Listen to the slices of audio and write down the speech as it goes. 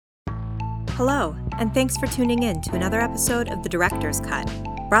Hello, and thanks for tuning in to another episode of The Director's Cut,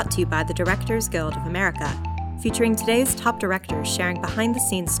 brought to you by the Directors Guild of America, featuring today's top directors sharing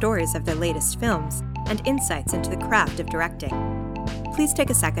behind-the-scenes stories of their latest films and insights into the craft of directing. Please take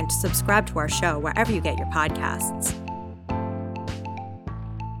a second to subscribe to our show wherever you get your podcasts.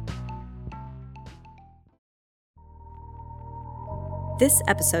 This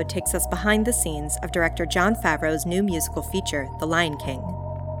episode takes us behind the scenes of director Jon Favreau's new musical feature, The Lion King.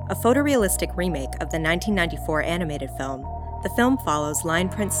 A photorealistic remake of the 1994 animated film, the film follows Lion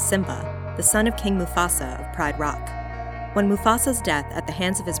Prince Simba, the son of King Mufasa of Pride Rock. When Mufasa's death at the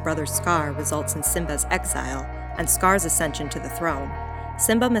hands of his brother Scar results in Simba's exile and Scar's ascension to the throne,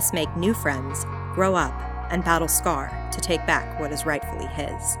 Simba must make new friends, grow up, and battle Scar to take back what is rightfully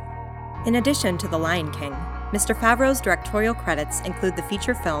his. In addition to The Lion King, Mr. Favreau's directorial credits include the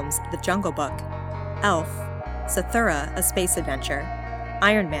feature films The Jungle Book, Elf, Zathura: A Space Adventure,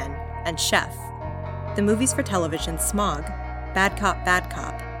 Iron Man, and Chef, the movies for television Smog, Bad Cop,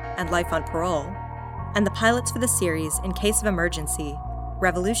 and Life on Parole, and the pilots for the series In Case of Emergency,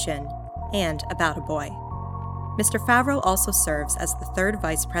 Revolution, and About a Boy. Mr. Favreau also serves as the third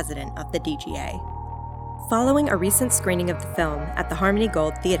vice president of the DGA. Following a recent screening of the film at the Harmony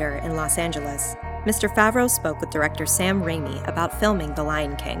Gold Theater in Los Angeles, Mr. Favreau spoke with director Sam Raimi about filming The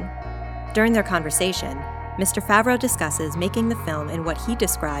Lion King. During their conversation, Mr. Favreau discusses making the film in what he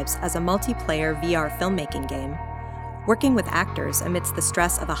describes as a multiplayer VR filmmaking game, working with actors amidst the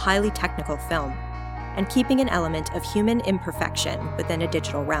stress of a highly technical film, and keeping an element of human imperfection within a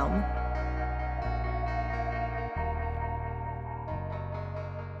digital realm.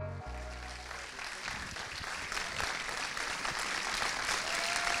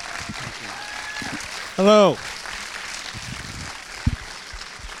 Hello.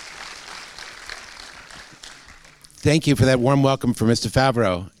 Thank you for that warm welcome for Mr.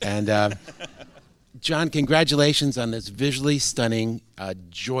 Favreau. And John, congratulations on this visually stunning,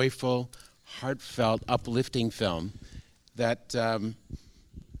 joyful, heartfelt, uplifting film that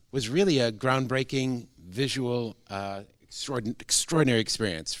was really a groundbreaking, visual, extraordinary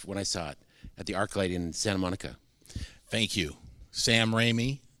experience when I saw it at the ArcLight in Santa Monica. Thank you, Sam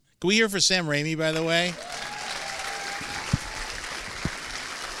Raimi. Can we hear for Sam Raimi, by the way?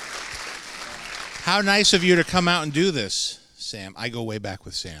 How nice of you to come out and do this, Sam. I go way back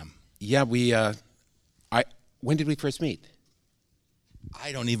with Sam. Yeah, when did we first meet?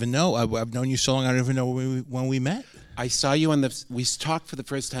 I don't even know. I've known you so long, I don't even know when we met. I saw you we talked for the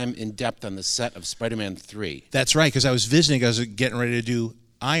first time in depth on the set of Spider-Man 3. That's right, because I was visiting, I was getting ready to do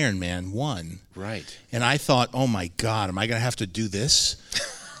Iron Man 1. Right. And I thought, oh my God, am I going to have to do this?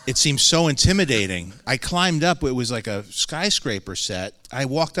 It seemed so intimidating. I climbed up, it was like a skyscraper set. I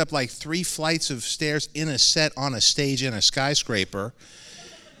walked up like 3 flights of stairs in a set on a stage in a skyscraper.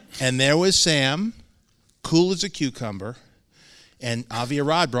 And there was Sam, cool as a cucumber. And Avi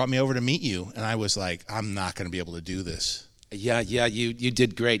Arad brought me over to meet you. And I was like, I'm not going to be able to do this. Yeah, you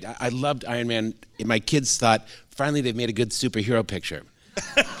did great. I loved Iron Man. My kids thought, finally they've made a good superhero picture.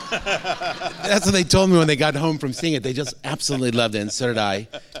 That's what they told me when they got home from seeing it. They just absolutely loved it, and so did I.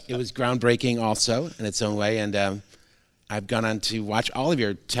 It was groundbreaking also in its own way, and I've gone on to watch all of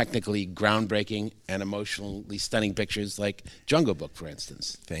your technically groundbreaking and emotionally stunning pictures, like Jungle Book, for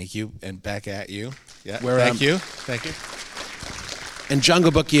instance. Thank you, and back at you. Yeah, Thank you. In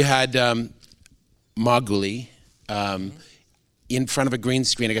Jungle Book, you had Mowgli in front of a green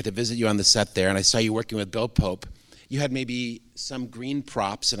screen. I got to visit you on the set there, and I saw you working with Bill Pope. You had maybe some green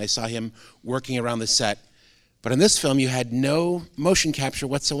props, and I saw him working around the set. But in this film, you had no motion capture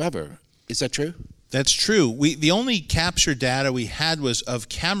whatsoever. Is that true? That's true. The only capture data we had was of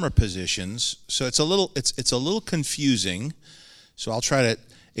camera positions, so it's a little confusing. So I'll try to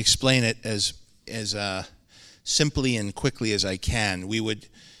explain it as simply and quickly as I can. We would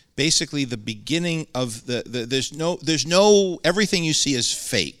basically the beginning of there's no everything you see is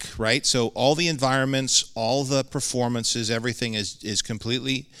fake, right? So all the environments, all the performances, everything is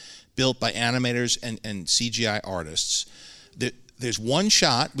completely built by animators and CGI artists. There's one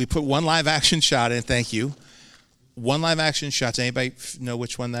shot. We put one live action shot in. Thank you. One live action shot. Does anybody know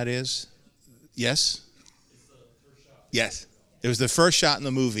which one that is? Yes? It's the first shot. Yes. It was the first shot in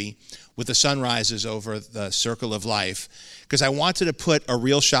the movie with the sunrises over the circle of life, because I wanted to put a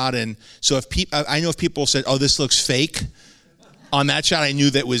real shot in. So I know if people said, "Oh, this looks fake," on that shot, I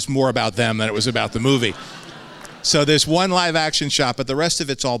knew that was more about them than it was about the movie. So there's one live action shot, but the rest of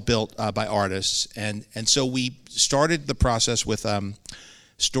it's all built by artists. And so we started the process with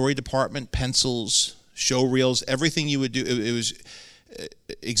story department, pencils, show reels, everything you would do. It was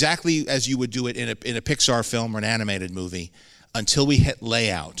exactly as you would do it in a Pixar film or an animated movie until we hit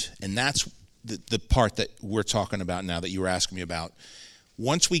layout. And that's the part that we're talking about now that you were asking me about.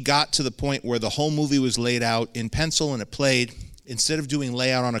 Once we got to the point where the whole movie was laid out in pencil and it played, instead of doing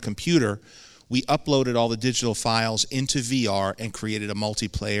layout on a computer, we uploaded all the digital files into VR and created a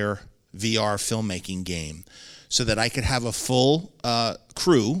multiplayer VR filmmaking game so that I could have a full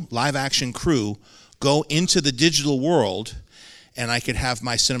crew, live action crew, go into the digital world, and I could have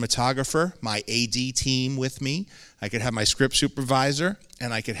my cinematographer, my AD team with me, I could have my script supervisor,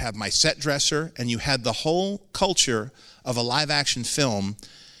 and I could have my set dresser, and you had the whole culture of a live action film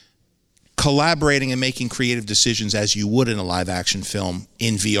collaborating and making creative decisions as you would in a live action film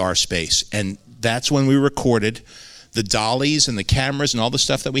in VR space. And that's when we recorded the dollies and the cameras and all the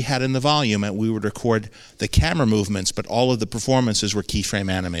stuff that we had in the volume, and we would record the camera movements, but all of the performances were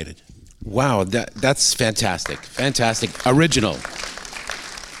keyframe animated. Wow, that's fantastic. Fantastic. Original.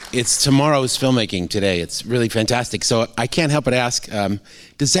 It's tomorrow's filmmaking today. It's really fantastic. So I can't help but ask,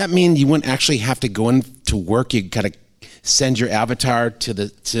 does that mean you wouldn't actually have to go into work? You kind of send your avatar to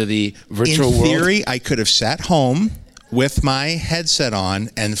the virtual world? In theory, I could have sat home with my headset on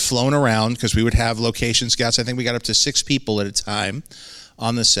and flown around, because we would have location scouts. I think we got up to 6 people at a time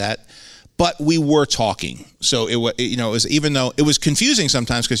on the set. But we were talking, so it was, even though it was confusing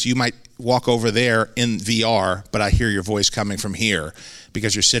sometimes, because you might walk over there in VR, but I hear your voice coming from here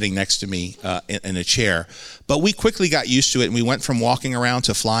because you're sitting next to me in a chair. But we quickly got used to it, and we went from walking around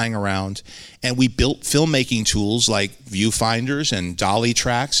to flying around, and we built filmmaking tools like viewfinders and dolly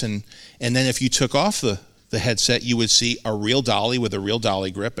tracks, and then if you took off the headset, you would see a real dolly with a real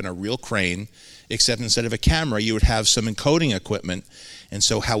dolly grip and a real crane, except instead of a camera, you would have some encoding equipment. And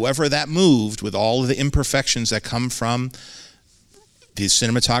so however that moved, with all of the imperfections that come from the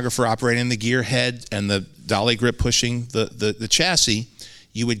cinematographer operating the gear head and the dolly grip pushing the chassis,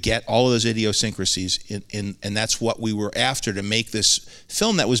 you would get all of those idiosyncrasies, and that's what we were after, to make this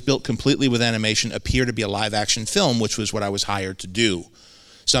film that was built completely with animation appear to be a live action film, which was what I was hired to do.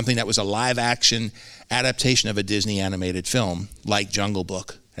 Something that was a live action adaptation of a Disney animated film like Jungle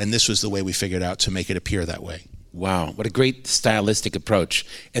Book. And this was the way we figured out to make it appear that way. Wow, what a great stylistic approach.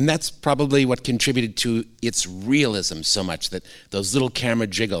 And that's probably what contributed to its realism so much, that those little camera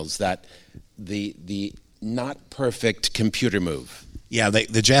jiggles, that the not perfect computer move. Yeah,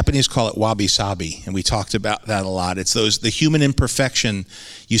 the Japanese call it wabi-sabi, and we talked about that a lot. It's the human imperfection.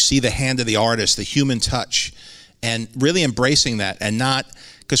 You see the hand of the artist, the human touch, and really embracing that, and not,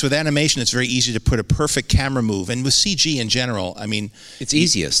 because with animation it's very easy to put a perfect camera move, and with CG in general, I mean, it's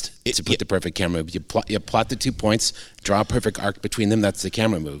easiest to put the perfect camera move. You plot the 2 points, draw a perfect arc between them. That's the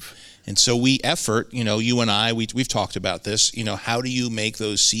camera move. And so we effort, you and I, we've talked about this. How do you make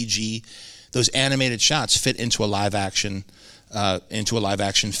those CG, those animated shots fit into a live action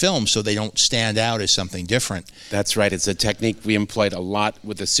film, so they don't stand out as something different? That's right. It's a technique we employed a lot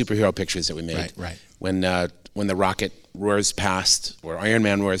with the superhero pictures that we made. Right. When the rocket roars past, or Iron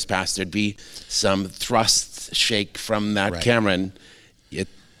Man roars past, there'd be some thrust shake from that camera, and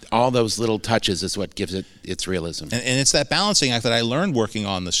all those little touches is what gives it its realism. And it's that balancing act that I learned working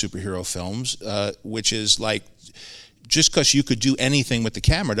on the superhero films, which is like, just because you could do anything with the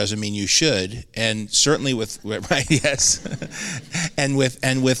camera doesn't mean you should. And certainly with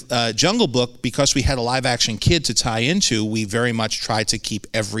and with Jungle Book, because we had a live action kid to tie into, we very much tried to keep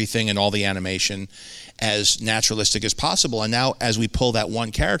everything and all the animation as naturalistic as possible. And now, as we pull that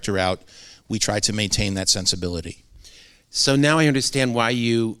one character out, we try to maintain that sensibility. So now I understand why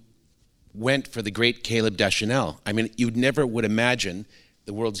you went for the great Caleb Deschanel. I mean, you never would imagine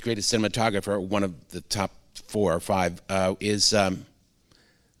the world's greatest cinematographer, one of the top 4 or 5,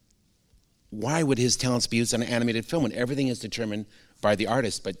 why would his talents be used on an animated film when everything is determined by the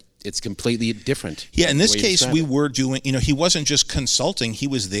artist, but it's completely different? Yeah, in this case, we were doing, he wasn't just consulting, he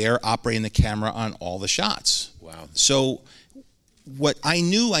was there operating the camera on all the shots. Wow. So what I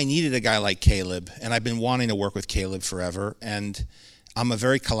knew, I needed a guy like Caleb, and I've been wanting to work with Caleb forever, and I'm a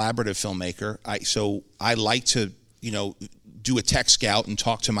very collaborative filmmaker. So I like to, do a tech scout and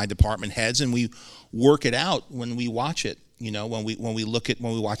talk to my department heads, and we work it out when we watch it, when we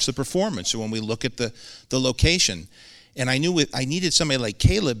watch the performance, or when we look at the location. And I knew I needed somebody like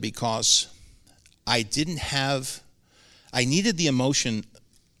Caleb, because I needed the emotion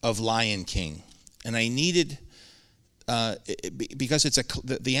of Lion King, and I needed, because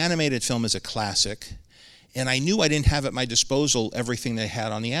the animated film is a classic, and I knew I didn't have at my disposal everything they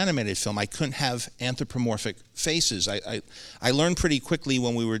had on the animated film. I couldn't have anthropomorphic faces. I learned pretty quickly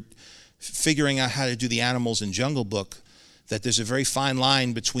when we were figuring out how to do the animals in Jungle Book that there's a very fine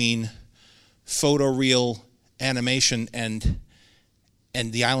line between photoreal animation and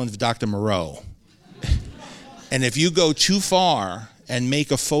the island of Dr. Moreau. And if you go too far and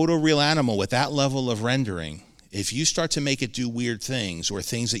make a photoreal animal with that level of rendering, if you start to make it do weird things or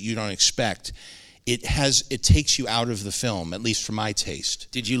things that you don't expect, it takes you out of the film, at least for my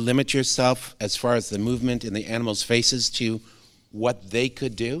taste. Did you limit yourself as far as the movement in the animals' faces to what they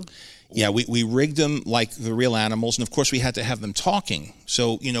could do? Yeah, we rigged them like the real animals, and of course we had to have them talking.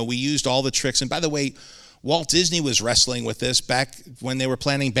 So, we used all the tricks. And by the way, Walt Disney was wrestling with this back when they were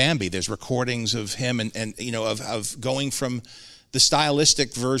planning Bambi. There's recordings of him and of going from the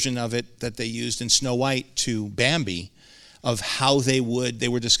stylistic version of it that they used in Snow White to Bambi, of how they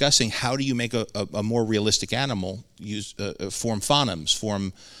were discussing how do you make a more realistic animal form phonemes,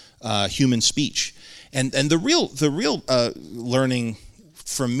 form human speech. And the real learning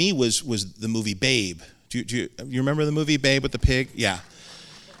from me was the movie Babe. Do you remember the movie Babe with the pig? Yeah.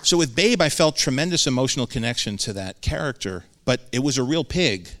 So with Babe, I felt tremendous emotional connection to that character, but it was a real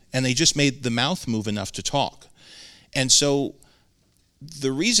pig, and they just made the mouth move enough to talk. And so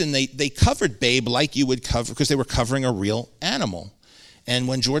the reason they covered Babe like you would cover, because they were covering a real animal. And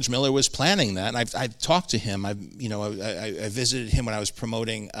when George Miller was planning that, and I've talked to him, I visited him when I was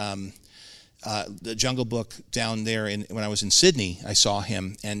promoting the Jungle Book down there when I was in Sydney. I saw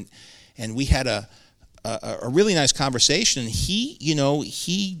him, and we had a really nice conversation.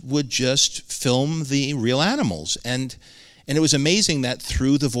 He would just film the real animals, and it was amazing that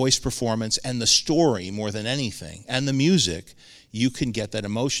through the voice performance and the story more than anything, and the music, you can get that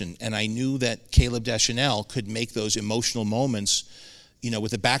emotion. And I knew that Caleb Deschanel could make those emotional moments,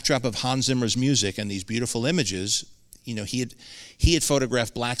 with the backdrop of Hans Zimmer's music and these beautiful images. He had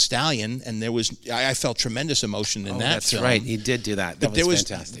photographed Black Stallion, and I felt tremendous emotion in that that's film. Right, he did do that. That was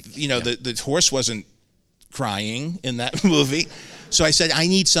fantastic. The horse wasn't crying in that movie. So I said, I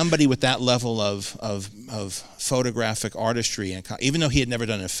need somebody with that level of photographic artistry, and even though he had never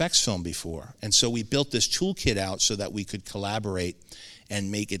done an effects film before. And so we built this toolkit out so that we could collaborate and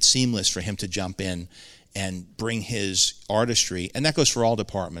make it seamless for him to jump in and bring his artistry. And that goes for all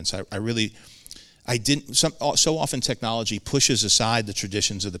departments. So often technology pushes aside the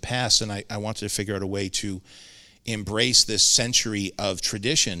traditions of the past, and I wanted to figure out a way to embrace this century of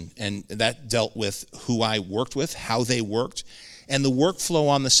tradition, and that dealt with who I worked with, how they worked, and the workflow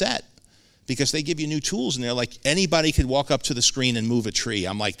on the set, because they give you new tools, and they're like, anybody could walk up to the screen and move a tree.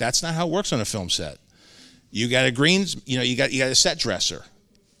 I'm like, that's not how it works on a film set. You got you got a set dresser,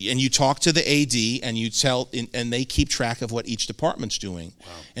 and you talk to the AD, and you tell, and they keep track of what each department's doing. Wow.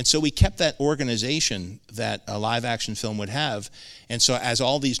 And so we kept that organization that a live action film would have. And so as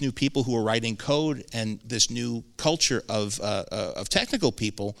all these new people who were writing code and this new culture of technical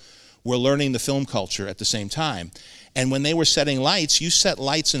people were learning the film culture at the same time. And when they were setting lights, you set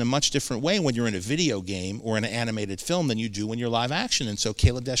lights in a much different way when you're in a video game or in an animated film than you do when you're live action. And so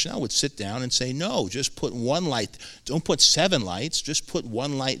Caleb Deschanel would sit down and say, no, just put one light. Don't put 7 lights, just put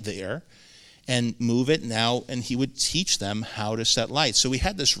one light there and move it now. And he would teach them how to set lights. So we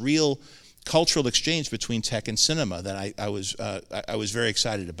had this real cultural exchange between tech and cinema that I was very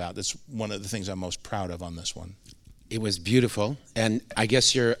excited about. That's one of the things I'm most proud of on this one. It was beautiful, and I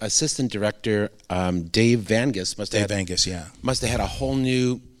guess your assistant director, Dave Vangus, must have had a whole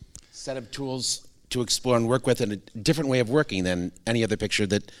new set of tools to explore and work with, and a different way of working than any other picture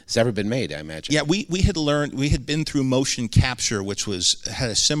that's ever been made, I imagine. Yeah, we had been through motion capture, which had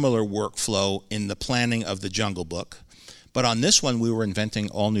a similar workflow in the planning of the Jungle Book, but on this one we were inventing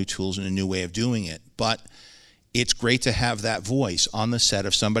all new tools and a new way of doing it. But it's great to have that voice on the set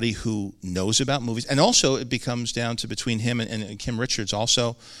of somebody who knows about movies. And also it becomes down to between him and Kim Richards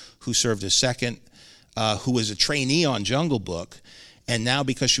also, who served as second, who was a trainee on Jungle Book. And now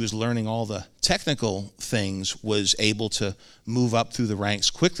because she was learning all the technical things, was able to move up through the ranks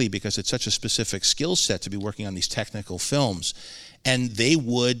quickly because it's such a specific skill set to be working on these technical films. And they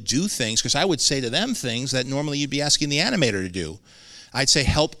would do things, because I would say to them things that normally you'd be asking the animator to do. I'd say,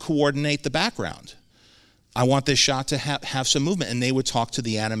 help coordinate the background. I want this shot to have some movement, and they would talk to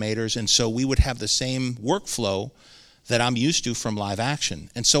the animators, and so we would have the same workflow that I'm used to from live action.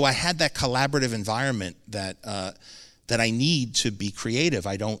 And so I had that collaborative environment that I need to be creative.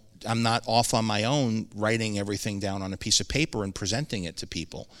 I'm not off on my own writing everything down on a piece of paper and presenting it to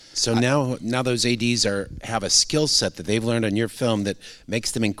people. So now those ADs have a skill set that they've learned on your film that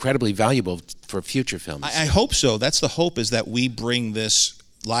makes them incredibly valuable for future films. I hope so. That's the hope, is that we bring this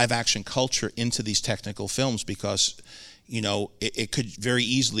live action culture into these technical films, because it could very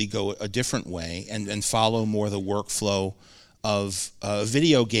easily go a different way and follow more the workflow of a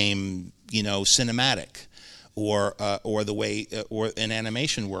video game, cinematic, or the way or an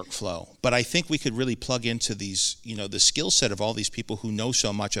animation workflow. But I think we could really plug into these, the skill set of all these people who know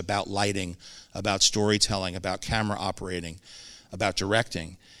so much about lighting, about storytelling, about camera operating, about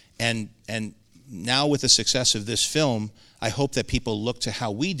directing. And now with the success of this film, I hope that people look to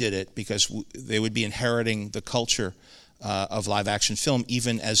how we did it, because they would be inheriting the culture of live action film,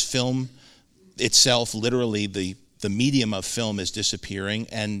 even as film itself, literally the medium of film, is disappearing,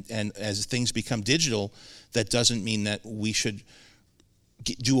 and as things become digital, that doesn't mean that we should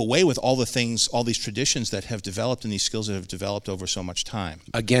do away with all the things, all these traditions that have developed and these skills that have developed over so much time.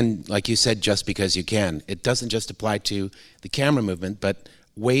 Again, like you said, just because you can. It doesn't just apply to the camera movement, but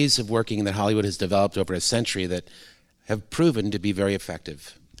ways of working that Hollywood has developed over a century that have proven to be very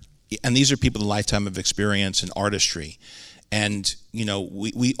effective. And these are people with a lifetime of experience and artistry. And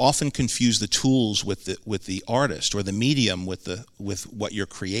we often confuse the tools with the artist, or the medium with what you're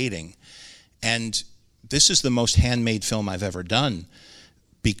creating. And this is the most handmade film I've ever done,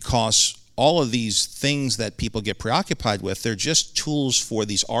 because all of these things that people get preoccupied with, they're just tools for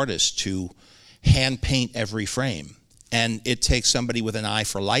these artists to hand paint every frame. And it takes somebody with an eye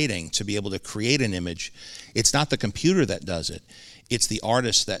for lighting to be able to create an image. It's not the computer that does it, it's the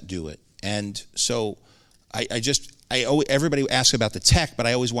artists that do it. And so everybody asks about the tech, but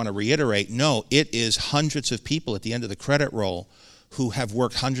I always want to reiterate, no, it is hundreds of people at the end of the credit roll who have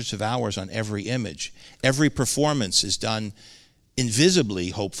worked hundreds of hours on every image. Every performance is done invisibly,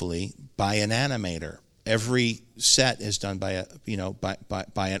 hopefully, by an animator. Every set is done by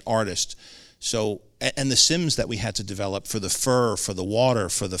an artist. So, and the sims that we had to develop for the fur, for the water,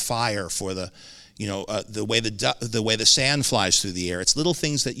 for the fire, for the way the sand flies through the air. It's little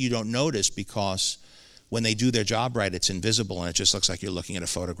things that you don't notice, because when they do their job right, it's invisible and it just looks like you're looking at a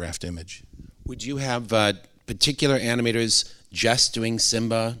photographed image. Would you have particular animators just doing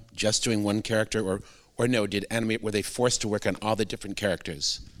Simba, just doing one character, or no? Were they forced to work on all the different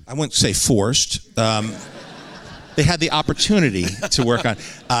characters? I wouldn't say forced. They had the opportunity to work on.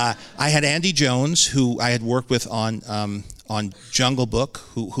 I had Andy Jones, who I had worked with on Jungle Book,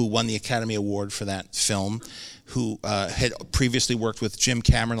 who won the Academy Award for that film, who had previously worked with Jim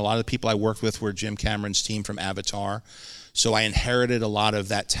Cameron. A lot of the people I worked with were Jim Cameron's team from Avatar. So I inherited a lot of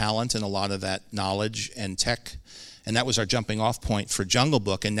that talent and a lot of that knowledge and tech. And that was our jumping off point for Jungle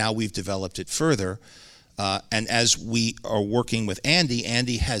Book. And now we've developed it further. And as we are working with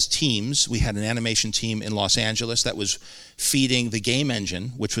Andy has teams. We had an animation team in Los Angeles that was feeding the game engine,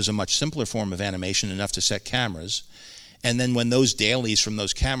 which was a much simpler form of animation, enough to set cameras. And then when those dailies from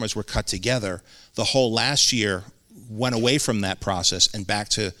those cameras were cut together, the whole last year went away from that process and back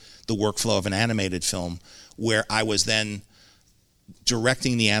to the workflow of an animated film, where I was then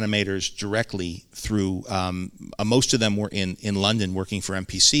directing the animators directly through, most of them were in London working for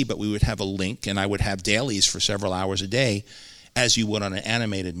MPC, but we would have a link, and I would have dailies for several hours a day, as you would on an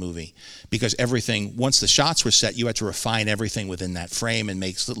animated movie. Because everything, once the shots were set, you had to refine everything within that frame and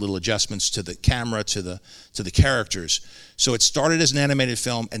make little adjustments to the camera, to the characters. So it started as an animated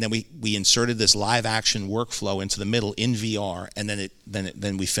film, and then we inserted this live action workflow into the middle in VR, and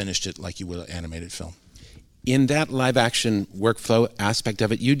then we finished it like you would an animated film. In that live action workflow aspect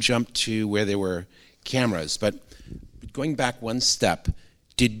of it, you jumped to where there were cameras. But going back one step,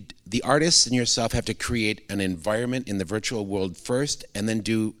 did the artists and yourself have to create an environment in the virtual world first and then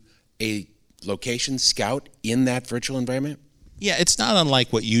do a location scout in that virtual environment? Yeah, it's not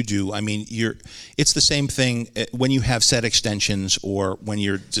unlike what you do. I mean, it's the same thing when you have set extensions, or when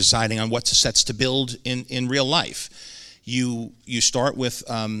you're deciding on what sets to build in real life. You start with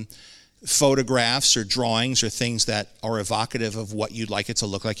photographs or drawings or things that are evocative of what you'd like it to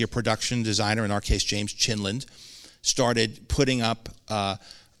look like. Your production designer, in our case James Chinland, started putting up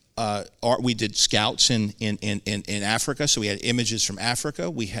art. We did scouts in Africa, so we had images from Africa.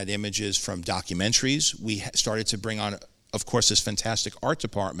 We had images from documentaries. We started to bring on, of course, this fantastic art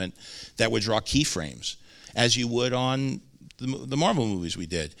department that would draw keyframes, as you would on the Marvel movies we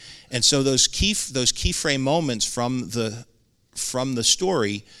did. And so those keyframe moments from the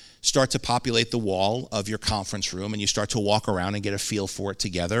story start to populate the wall of your conference room, and you start to walk around and get a feel for it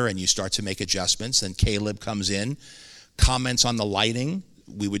together, and you start to make adjustments. Then Caleb comes in, comments on the lighting.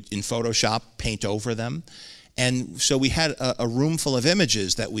 We would, in Photoshop, paint over them. And so we had a room full of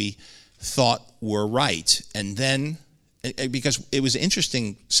images that we thought were right. And then, because it was an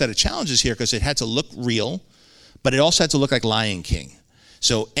interesting set of challenges here, because it had to look real, but it also had to look like Lion King.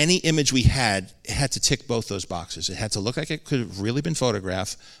 So any image we had, it had to tick both those boxes. It had to look like it could have really been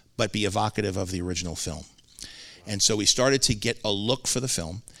photographed, but be evocative of the original film. And so we started to get a look for the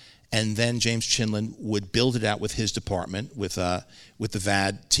film, and then James Chinland would build it out with his department, with the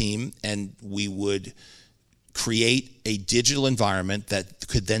VAD team, and we would create a digital environment that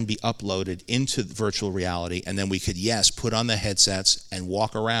could then be uploaded into virtual reality, and then we could, put on the headsets and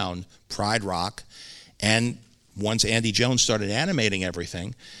walk around Pride Rock and once Andy Jones started animating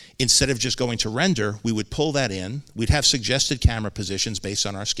everything, instead of just going to render, we would pull that in. We'd have suggested camera positions based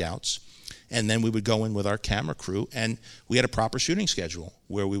on our scouts, and then we would go in with our camera crew, and we had a proper shooting schedule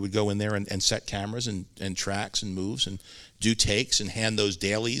where we would go in there and set cameras and tracks and moves and do takes and hand those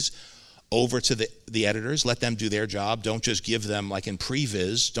dailies over to the editors, let them do their job. Don't just give them, like in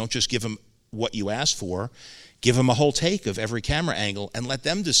previs, don't just give them what you asked for. Give them a whole take of every camera angle and let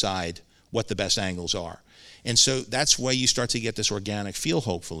them decide what the best angles are. And so that's why you start to get this organic feel,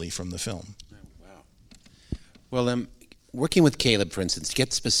 hopefully, from the film. Oh, wow. Well, working with Caleb, for instance, to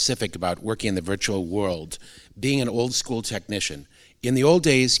get specific about working in the virtual world, being an old school technician, in the old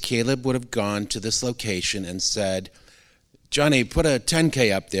days, Caleb would have gone to this location and said, Johnny, put a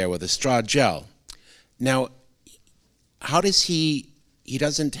 10K up there with a straw gel. Now, how does he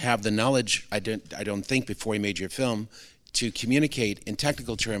doesn't have the knowledge, I don't think, before he made your film, to communicate in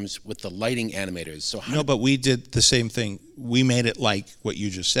technical terms with the lighting animators. So no, but we did the same thing. We made it like what you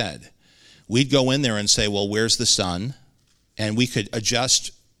just said. We'd go in there and say, well, where's the sun? And we could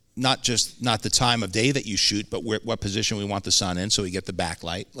adjust not the time of day that you shoot, but what position we want the sun in, so we get the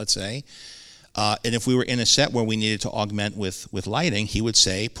backlight, let's say. And if we were in a set where we needed to augment with lighting, he would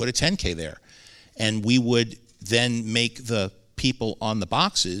say, put a 10K there. And we would then make the people on the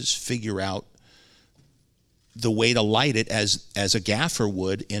boxes figure out the way to light it as a gaffer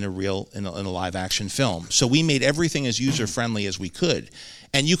would in a live action film. So we made everything as user friendly as we could.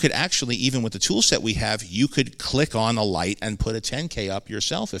 And you could actually, even with the tool set we have, you could click on a light and put a 10K up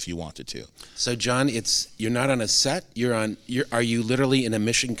yourself if you wanted to. So John, you're not on a set, are you literally in a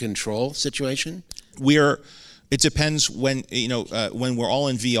mission control situation? It depends when we're all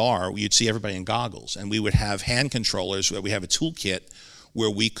in VR, you'd see everybody in goggles, and we would have hand controllers where we have a toolkit where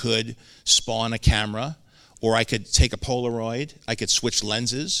we could spawn a camera, or I could take a Polaroid, I could switch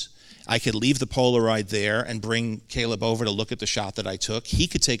lenses, I could leave the Polaroid there and bring Caleb over to look at the shot that I took. He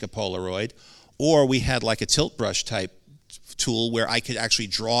could take a Polaroid, or we had like a tilt brush type tool where I could actually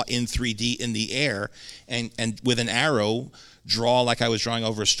draw in 3D in the air and with an arrow draw like I was drawing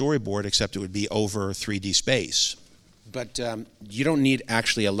over a storyboard, except it would be over 3D space. But you don't need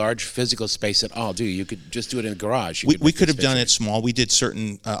actually a large physical space at all, do you? You could just do it in a garage. We could have done it small. We did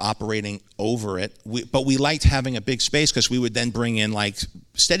certain operating over it, but we liked having a big space because we would then bring in like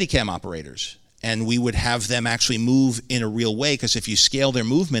Steadicam operators, and we would have them actually move in a real way, because if you scale their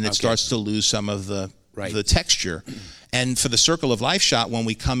movement, it starts to lose some of the texture. And for the Circle of Life shot, when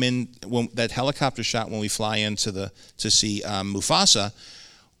we come in, that helicopter shot when we fly in to see Mufasa,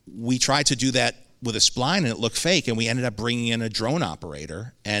 we tried to do that with a spline and it looked fake, and we ended up bringing in a drone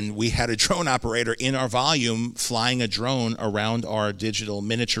operator, and we had a drone operator in our volume flying a drone around our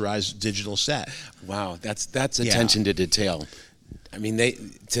miniaturized digital set. Wow, that's attention to detail. I mean,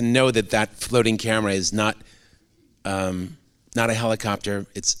 to know that floating camera is not a helicopter.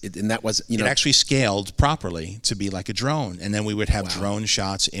 It actually scaled properly to be like a drone, and then we would have drone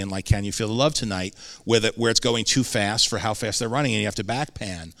shots in like Can You Feel the Love Tonight, where it's going too fast for how fast they're running, and you have to back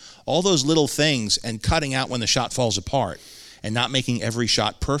pan. All those little things, and cutting out when the shot falls apart, and not making every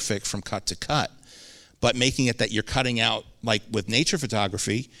shot perfect from cut to cut, but making it that you're cutting out, like with nature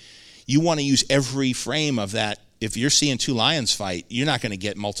photography, you want to use every frame of that. If you're seeing two lions fight, you're not going to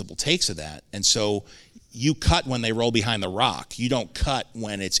get multiple takes of that, and so you cut when they roll behind the rock. You don't cut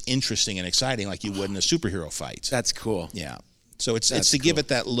when it's interesting and exciting like you would in a superhero fight. That's cool. Yeah. So it's to give it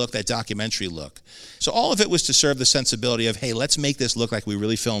that look, that documentary look. So all of it was to serve the sensibility of, hey, let's make this look like we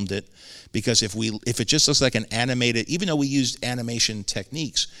really filmed it, because if it just looks like an animated, even though we used animation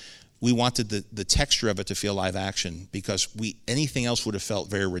techniques, we wanted the texture of it to feel live action, because anything else would have felt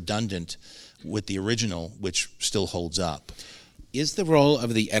very redundant with the original, which still holds up. Is the role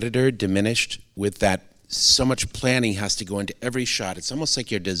of the editor diminished with that? So much planning has to go into every shot. It's almost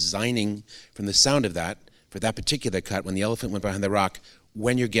like you're designing from the sound of that for that particular cut when the elephant went behind the rock.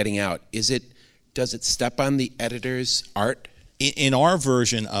 When you're getting out, does it step on the editor's art? In our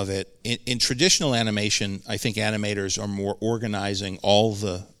version of it, in traditional animation, I think animators are more organizing all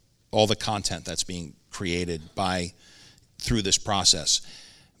the content that's being created through this process.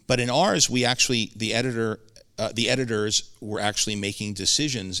 But in ours, the editors were actually making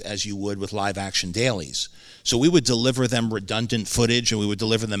decisions as you would with live action dailies. So we would deliver them redundant footage, and we would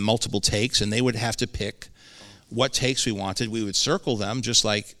deliver them multiple takes, and they would have to pick what takes we wanted. We would circle them just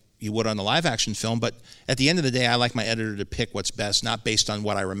like you would on a live action film, but at the end of the day, I like my editor to pick what's best, not based on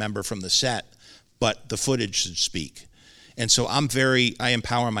what I remember from the set, but the footage should speak. And so I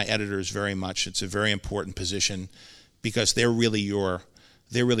empower my editors very much. It's a very important position, because they're really your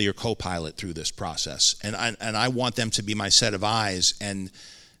co-pilot through this process. And I want them to be my set of eyes, and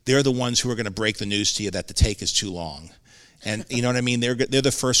they're the ones who are going to break the news to you that the take is too long. And you know what I mean? They're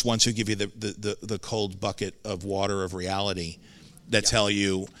the first ones who give you the cold bucket of water of reality that tell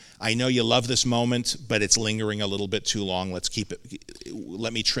you, I know you love this moment, but it's lingering a little bit too long. Let's keep it.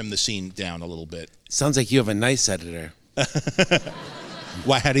 Let me trim the scene down a little bit. Sounds like you have a nice editor.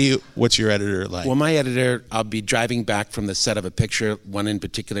 Why? What's your editor like? Well, my editor, I'll be driving back from the set of a picture, one in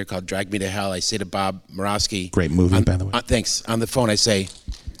particular called Drag Me to Hell. I say to Bob Morosky. Great movie, by the way. Thanks. On the phone, I say,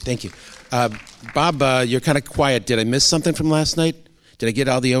 thank you. Bob, you're kind of quiet. Did I miss something from last night? Did I get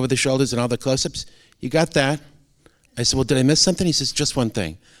all the over-the-shoulders and all the close-ups? You got that? I said, well, did I miss something? He says, just one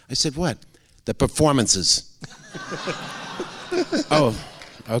thing. I said, what? The performances. Oh,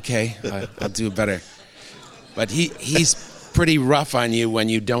 okay. I'll do better. But he's pretty rough on you when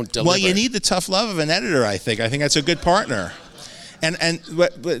you don't deliver. Well, you need the tough love of an editor, I think. I think that's a good partner.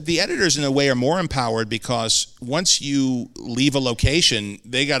 But the editors, in a way, are more empowered because once you leave a location,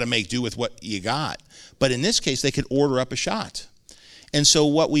 they got to make do with what you got. But in this case, they could order up a shot. And so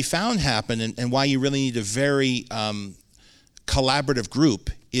what we found happened, and why you really need a very collaborative group,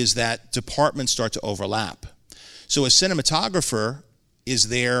 is that departments start to overlap. So a cinematographer is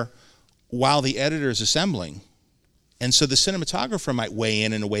there while the editor is assembling. And so the cinematographer might weigh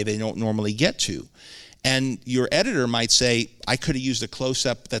in a way they don't normally get to. And your editor might say, I could have used a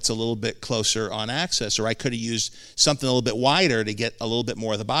close-up that's a little bit closer on access, or I could have used something a little bit wider to get a little bit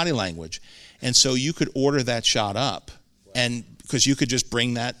more of the body language. And so you could order that shot up, and because you could just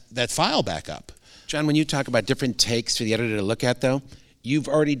bring that file back up. John, when you talk about different takes for the editor to look at, though, you've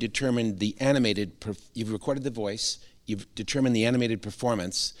already determined the you've recorded the voice, you've determined the animated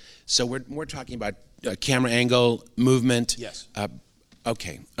performance. So we're talking about camera angle, movement. Yes.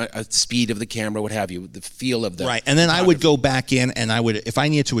 Speed of the camera, what have you, the feel of the... Right, and then I would go back in and if I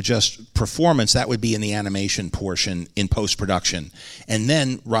needed to adjust performance, that would be in the animation portion in post-production. And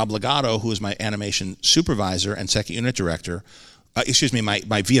then Rob Legato, who is my animation supervisor and second unit director, my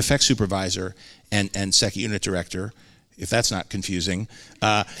VFX supervisor and second unit director, if that's not confusing,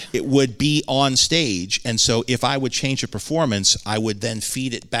 it would be on stage. And so if I would change a performance, I would then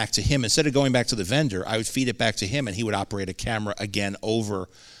feed it back to him. Instead of going back to the vendor, I would feed it back to him, and he would operate a camera again over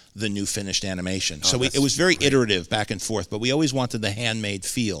the new finished animation. So it was very iterative back and forth, but we always wanted the handmade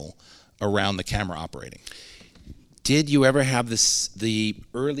feel around the camera operating. Did you ever have the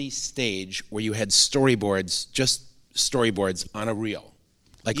early stage where you had storyboards on a reel?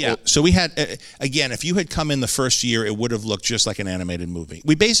 So we had, again, if you had come in the first year, it would have looked just like an animated movie.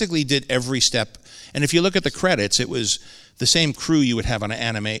 We basically did every step, and if you look at the credits, it was the same crew you would have on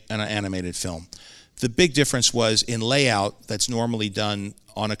an animated film. The big difference was in layout that's normally done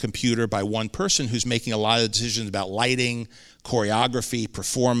on a computer by one person who's making a lot of decisions about lighting, choreography,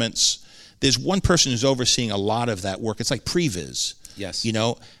 performance. There's one person who's overseeing a lot of that work. It's like previs. Yes.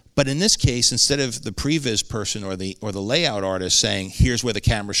 But in this case, instead of the previs person or the layout artist saying, here's where the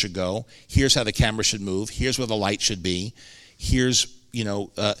camera should go, here's how the camera should move, here's where the light should be, you're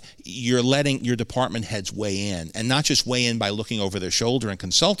letting your department heads weigh in, and not just weigh in by looking over their shoulder and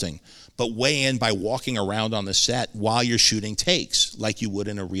consulting, but weigh in by walking around on the set while you're shooting takes like you would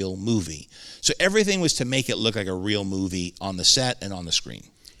in a real movie. So everything was to make it look like a real movie on the set and on the screen.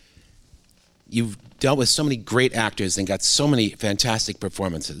 You've dealt with so many great actors and got so many fantastic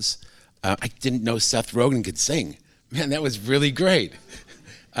performances. I didn't know Seth Rogen could sing. Man, that was really great.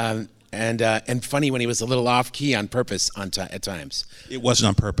 And funny when he was a little off key on purpose at times. It wasn't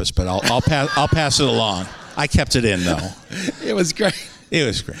on purpose, but I'll pass it along. I kept it in though. It was great. It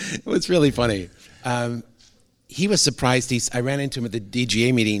was great. It was really funny. He was surprised. I ran into him at the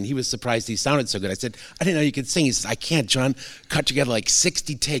DGA meeting. He was surprised he sounded so good. I said, I didn't know you could sing. He says, I can't, John. Cut together like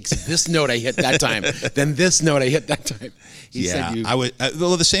 60 takes. This note I hit that time. Then this note I hit that time. He said I would.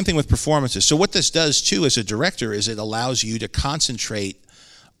 Well, the same thing with performances. So what this does too, as a director, is it allows you to concentrate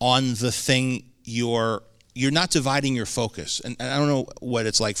on the thing you're not dividing your focus. And I don't know what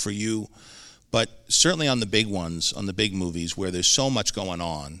it's like for you, but certainly on the big ones, on the big movies where there's so much going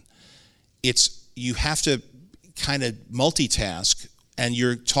on, you have to kind of multitask, and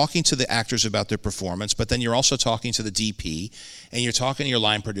you're talking to the actors about their performance, but then you're also talking to the DP, and you're talking to your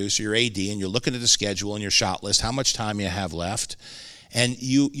line producer, your AD, and you're looking at the schedule and your shot list, how much time you have left, and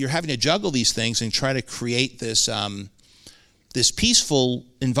you're having to juggle these things and try to create this peaceful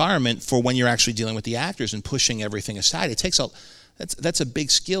environment for when you're actually dealing with the actors and pushing everything aside. That's a big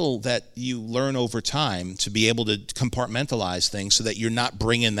skill that you learn over time, to be able to compartmentalize things so that you're not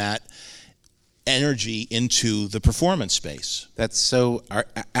bringing that energy into the performance space. That's so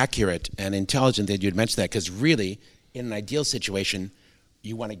accurate and intelligent that you'd mention that, because really, in an ideal situation,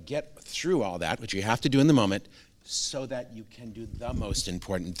 you want to get through all that, which you have to do in the moment, so that you can do the most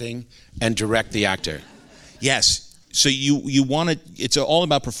important thing and direct the actor. Yes. So you want to, it's all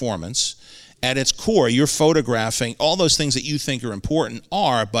about performance. At its core, you're photographing all those things that you think are important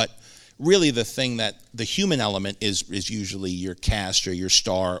but really the thing that the human element is usually your cast or your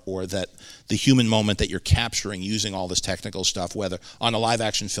star, or that the human moment that you're capturing using all this technical stuff, whether on a live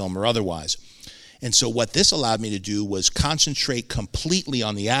action film or otherwise. And so what this allowed me to do was concentrate completely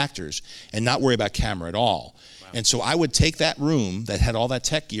on the actors and not worry about camera at all. Wow. And so I would take that room that had all that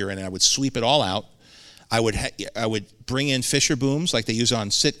tech gear in it, and I would sweep it all out. I would bring in Fisher booms like they use on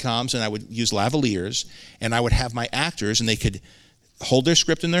sitcoms, and I would use lavaliers, and I would have my actors, and they could hold their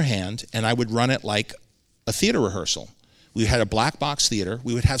script in their hand, and I would run it like a theater rehearsal. We had a black box theater.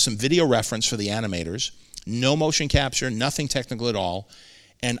 We would have some video reference for the animators, no motion capture, nothing technical at all.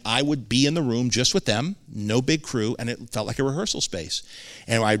 And I would be in the room just with them, no big crew, and it felt like a rehearsal space.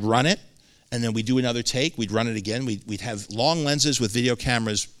 And I'd run it, and then we'd do another take. We'd run it again. We'd have long lenses with video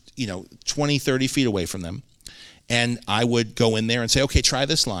cameras, 20, 30 feet away from them. And I would go in there and say, okay, try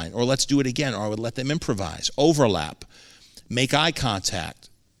this line, or let's do it again, or I would let them improvise, overlap, make eye contact,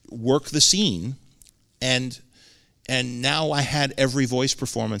 work the scene, and now I had every voice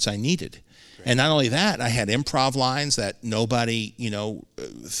performance I needed. And not only that, I had improv lines that nobody,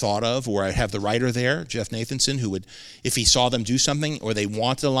 thought of, or I have the writer there, Jeff Nathanson, who would, if he saw them do something or they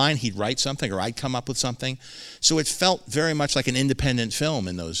wanted a line, he'd write something, or I'd come up with something. So it felt very much like an independent film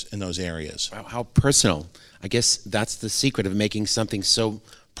in those areas. Wow, how personal. I guess that's the secret of making something so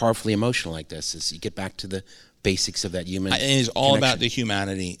powerfully emotional like this, is you get back to the basics of that human And it's all connection. about the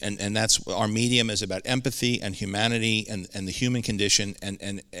humanity, and that's our medium is about empathy and humanity and the human condition,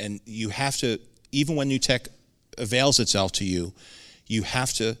 and you have to, even when new tech avails itself to you, you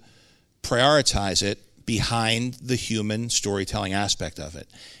have to prioritize it behind the human storytelling aspect of it.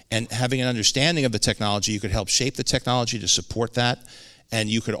 And having an understanding of the technology, you could help shape the technology to support that, and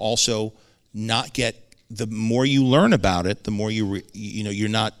you could also not get, the more you learn about it, the more you're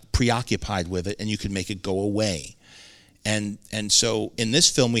not preoccupied with it, and you can make it go away. And so in this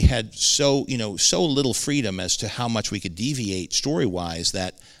film we had so little freedom as to how much we could deviate story-wise,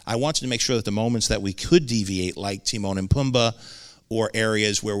 that I wanted to make sure that the moments that we could deviate, like Timon and Pumbaa, or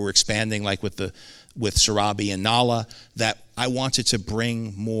areas where we're expanding, like with Sarabi and Nala, that I wanted to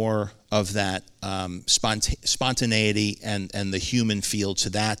bring more of that spontaneity and the human feel to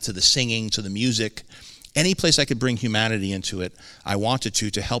that, to the singing, to the music. Any place I could bring humanity into it, I wanted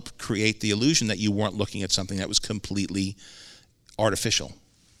to help create the illusion that you weren't looking at something that was completely artificial.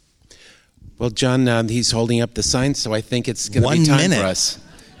 Well, John, he's holding up the sign, so I think it's going to be time 1 minute for us.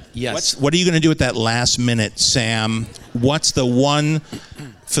 Yes. What are you going to do with that last minute, Sam? What's the one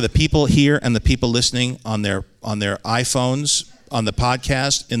for the people here and the people listening on their iPhones, on the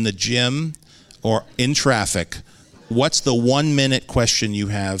podcast, in the gym, or in traffic? What's the 1 minute question you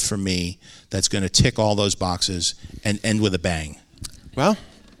have for me that's going to tick all those boxes and end with a bang? Well,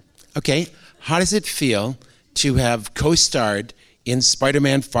 okay. How does it feel to have co-starred in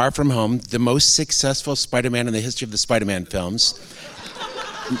Spider-Man Far From Home, the most successful Spider-Man in the history of the Spider-Man films?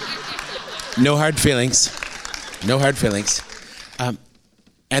 No hard feelings. No hard feelings.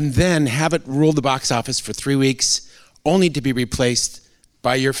 And then have it rule the box office for 3 weeks, only to be replaced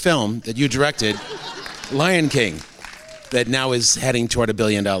by your film that you directed, Lion King, that now is heading toward $1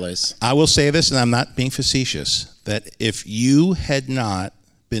 billion. I will say this, and I'm not being facetious, that if you had not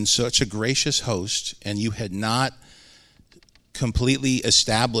been such a gracious host, and you had not completely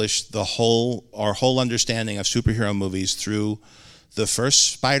established our whole understanding of superhero movies through the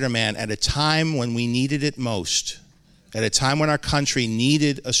first Spider-Man at a time when we needed it most, at a time when our country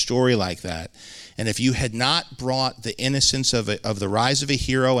needed a story like that, and if you had not brought the innocence of the rise of a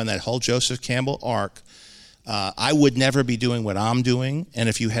hero and that whole Joseph Campbell arc, I would never be doing what I'm doing. And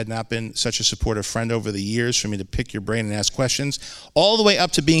if you had not been such a supportive friend over the years for me to pick your brain and ask questions, all the way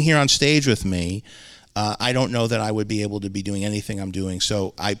up to being here on stage with me, I don't know that I would be able to be doing anything I'm doing.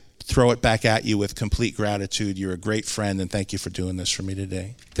 So I throw it back at you with complete gratitude. You're a great friend, and thank you for doing this for me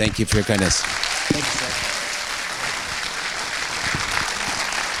today. Thank you for your kindness. Thank you, sir.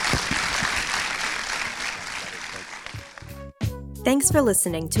 Thanks for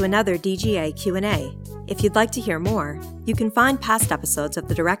listening to another DGA Q&A. If you'd like to hear more, you can find past episodes of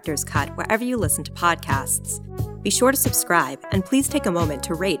The Director's Cut wherever you listen to podcasts. Be sure to subscribe, and please take a moment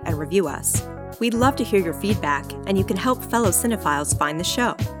to rate and review us. We'd love to hear your feedback, and you can help fellow cinephiles find the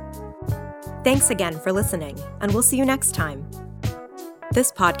show. Thanks again for listening, and we'll see you next time.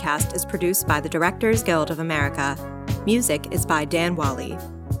 This podcast is produced by the Directors Guild of America. Music is by Dan Wally.